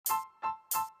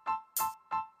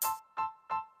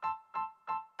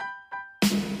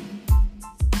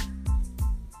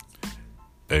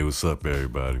Hey, what's up,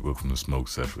 everybody? Welcome to Smoke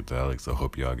Sesh with Alex. I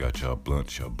hope y'all got y'all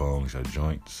blunts, y'all bongs, y'all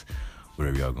joints,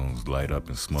 whatever y'all gonna light up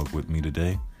and smoke with me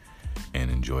today,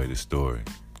 and enjoy the story.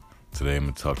 Today I'm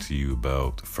gonna talk to you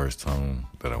about the first time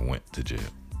that I went to jail.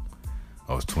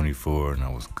 I was 24 and I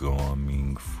was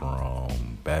going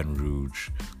from Baton Rouge,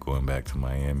 going back to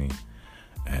Miami.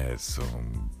 I had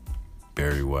some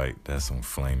Berry White. That's some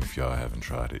flame. If y'all haven't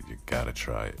tried it, you gotta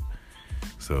try it.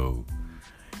 So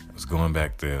I was going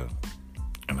back there.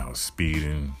 And I was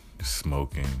speeding, just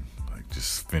smoking,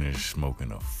 just finished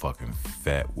smoking a fucking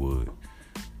fat wood.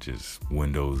 Just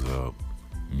windows up,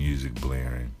 music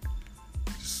blaring,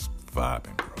 just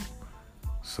vibing, bro.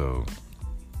 So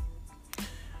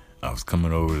I was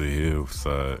coming over the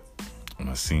hillside and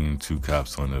I seen two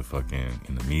cops in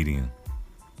the median.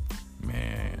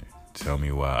 Man, tell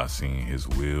me why I seen his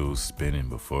wheels spinning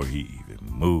before he even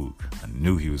moved. I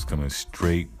knew he was coming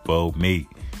straight for me.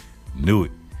 Knew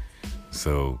it.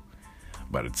 So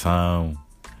by the time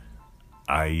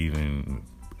I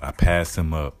passed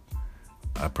him up,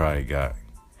 I probably got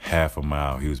half a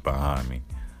mile. He was behind me.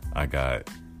 I got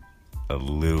a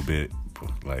little bit,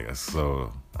 I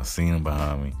seen him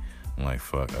behind me. I'm like,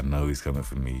 fuck, I know he's coming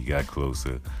for me. He got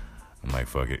closer. I'm like,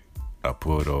 fuck it. I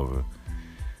pulled over.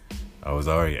 I was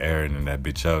already airing that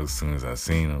bitch out as soon as I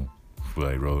seen him,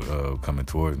 coming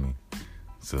towards me.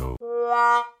 So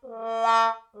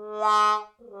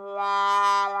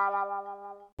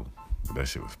that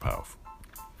shit was powerful.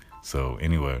 So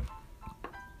anyway,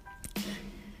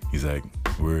 he's like,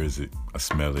 where is it? I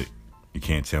smell it. You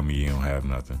can't tell me you don't have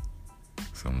nothing.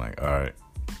 So I'm like, all right.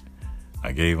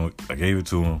 I gave it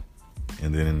to him,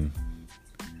 and then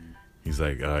he's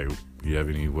like, all right, you have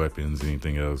any weapons,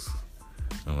 anything else?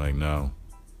 I'm like, no,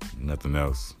 nothing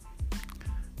else.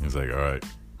 He's like, all right.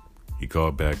 He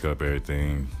called back up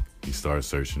everything. He started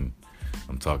searching.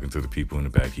 I'm talking to the people in the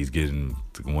back. He's getting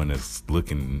the one that's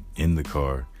looking in the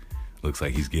car. Looks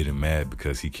like he's getting mad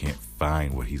because he can't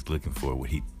find what he's looking for, what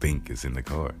he think is in the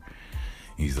car.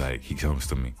 He's like, he comes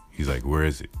to me. He's like, where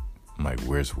is it? I'm like,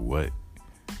 where's what?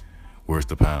 Where's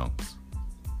the pounds?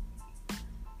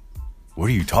 What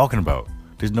are you talking about?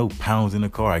 There's no pounds in the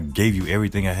car. I gave you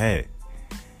everything I had.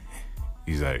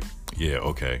 He's like, yeah,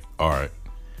 okay, all right.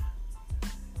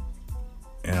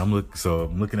 And I'm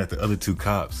looking at the other two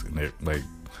cops, and they're like,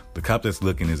 the cop that's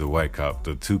looking is a white cop.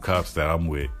 The two cops that I'm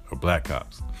with are black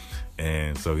cops.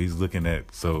 And so he's looking at,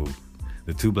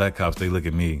 the two black cops, they look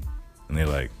at me, and they're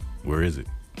like, where is it?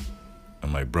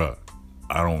 I'm like, bruh,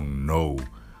 I don't know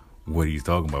what he's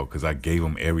talking about, because I gave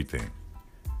him everything.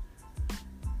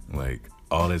 Like,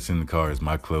 all that's in the car is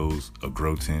my clothes, a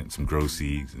grow tent, some grow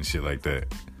seeds, and shit like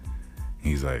that.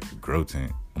 He's like, grow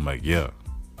tent? I'm like, yeah,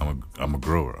 I'm a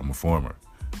grower, I'm a farmer.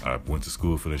 I went to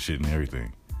school for that shit and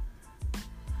everything.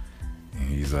 And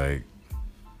he's like,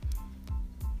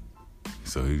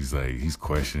 he's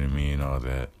questioning me and all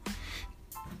that,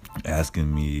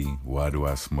 asking me why do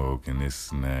I smoke and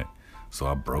this and that. So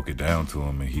I broke it down to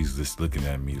him, and he's just looking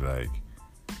at me like,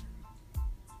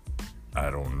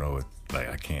 I don't know,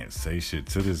 I can't say shit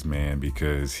to this man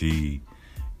because he's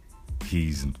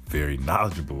very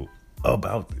knowledgeable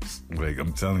about this.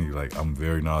 I'm telling you, I'm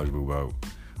very knowledgeable about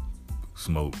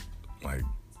smoke,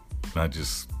 not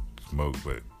just smoke,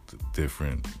 but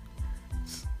different.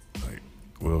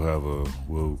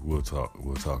 We'll talk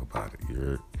about it. You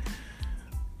heard?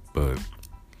 But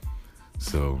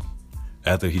so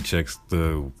after he checks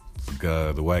the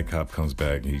white cop comes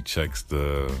back and he checks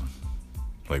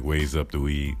weighs up the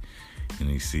weed, and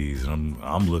he sees, and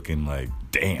I'm looking like,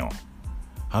 damn,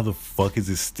 how the fuck is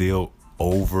it still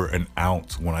over an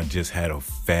ounce when I just had a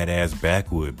fat ass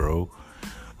backwood, bro?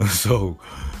 So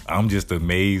I'm just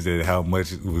amazed at how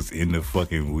much was in the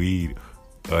fucking weed,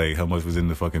 how much was in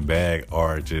the fucking bag,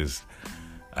 or just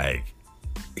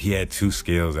he had two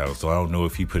scales out, so I don't know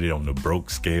if he put it on the broke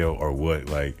scale or what.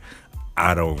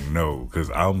 I don't know,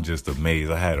 because I'm just amazed.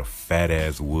 I had a fat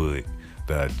ass wood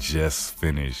that I just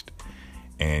finished,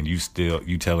 and you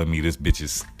telling me this bitch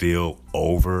is still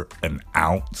over an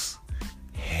ounce?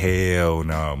 Hell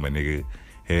no, my nigga.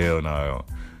 Hell no.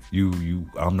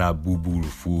 I'm not boo-boo the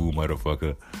fool,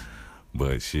 motherfucker.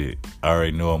 But shit, I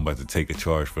already know I'm about to take a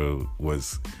charge for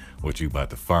what you about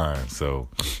to find. So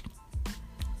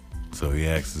he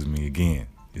asks me again,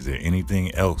 is there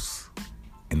anything else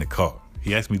in the car?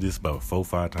 He asked me this about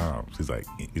 4-5 times. He's like,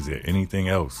 is there anything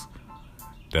else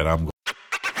that I'm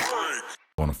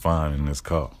going to find in this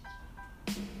car?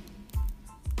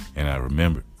 And I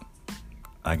remembered,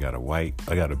 I got a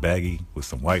baggie with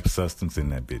some white substance in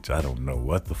that bitch. I don't know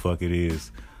what the fuck it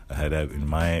is. I had that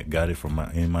got it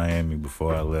in Miami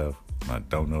before I left. I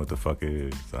don't know what the fuck it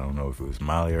is. I don't know if it was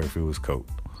Molly or if it was coke.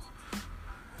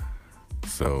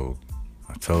 So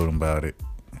I told him about it.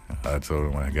 I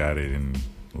told him I got it in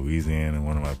Louisiana, and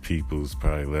one of my peoples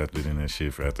probably left it in that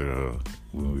shit for after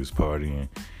when we was partying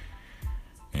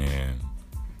and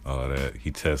all that.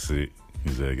 He tested it.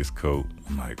 He's like, it's coke.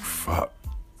 I'm like, fuck.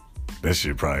 That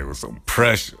shit probably was some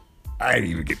pressure. I didn't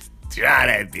even get to try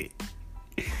that bit.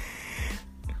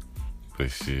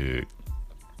 But shit,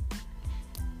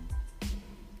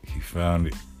 he found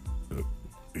it.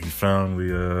 He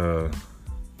finally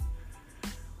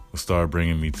started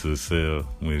bringing me to the cell,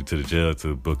 went to the jail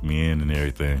to book me in and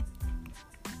everything.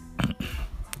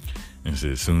 And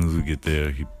said as soon as we get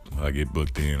there, I get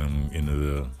booked in. I'm in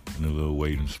the little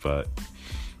waiting spot,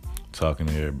 talking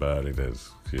to everybody.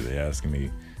 They asking me,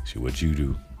 shit, what you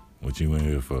do? What you in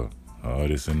here for? All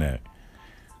this and that.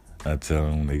 I tell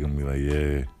them, they gonna be like,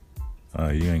 yeah.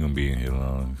 You ain't gonna be in here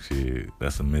long. Shit,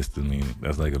 that's a misdemeanor.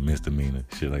 That's like a misdemeanor.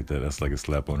 Shit like that. That's like a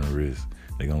slap on the wrist.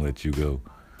 They gonna let you go.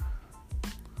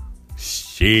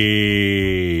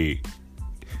 Shit.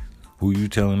 Who you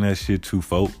telling that shit to,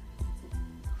 folk?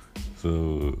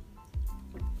 So,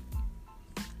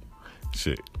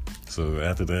 shit. So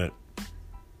after that,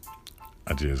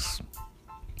 I just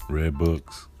read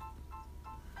books,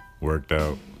 worked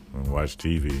out, and watched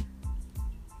TV.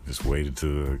 Just waited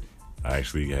till I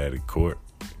actually had a court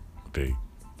date.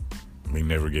 They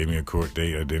never gave me a court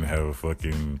date. I didn't have a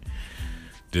fucking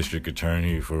district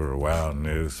attorney for a while, and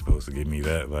they were supposed to give me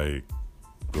that, like,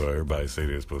 well, everybody say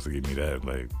they're supposed to give me that,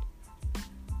 like,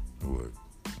 what,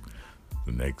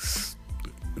 the next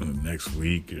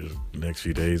week or next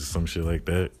few days or some shit like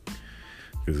that,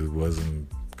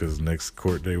 because the next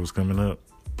court date was coming up.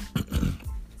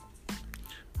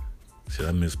 Shit,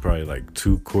 I missed probably like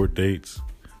 2 court dates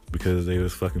because they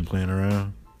was fucking playing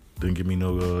around. Didn't give me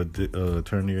no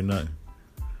attorney or nothing.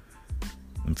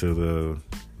 Until the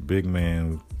big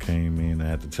man came in, I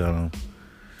had to tell him.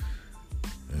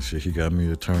 And shit, he got me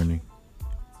an attorney.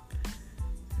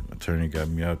 My attorney got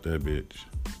me out that bitch.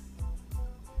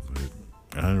 But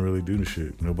I didn't really do the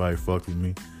shit. Nobody fucked with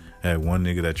me. I had one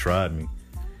nigga that tried me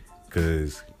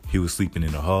because he was sleeping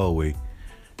in the hallway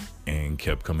and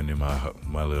kept coming in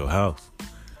my little house.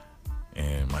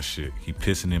 And my shit, he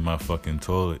pissing in my fucking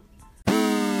toilet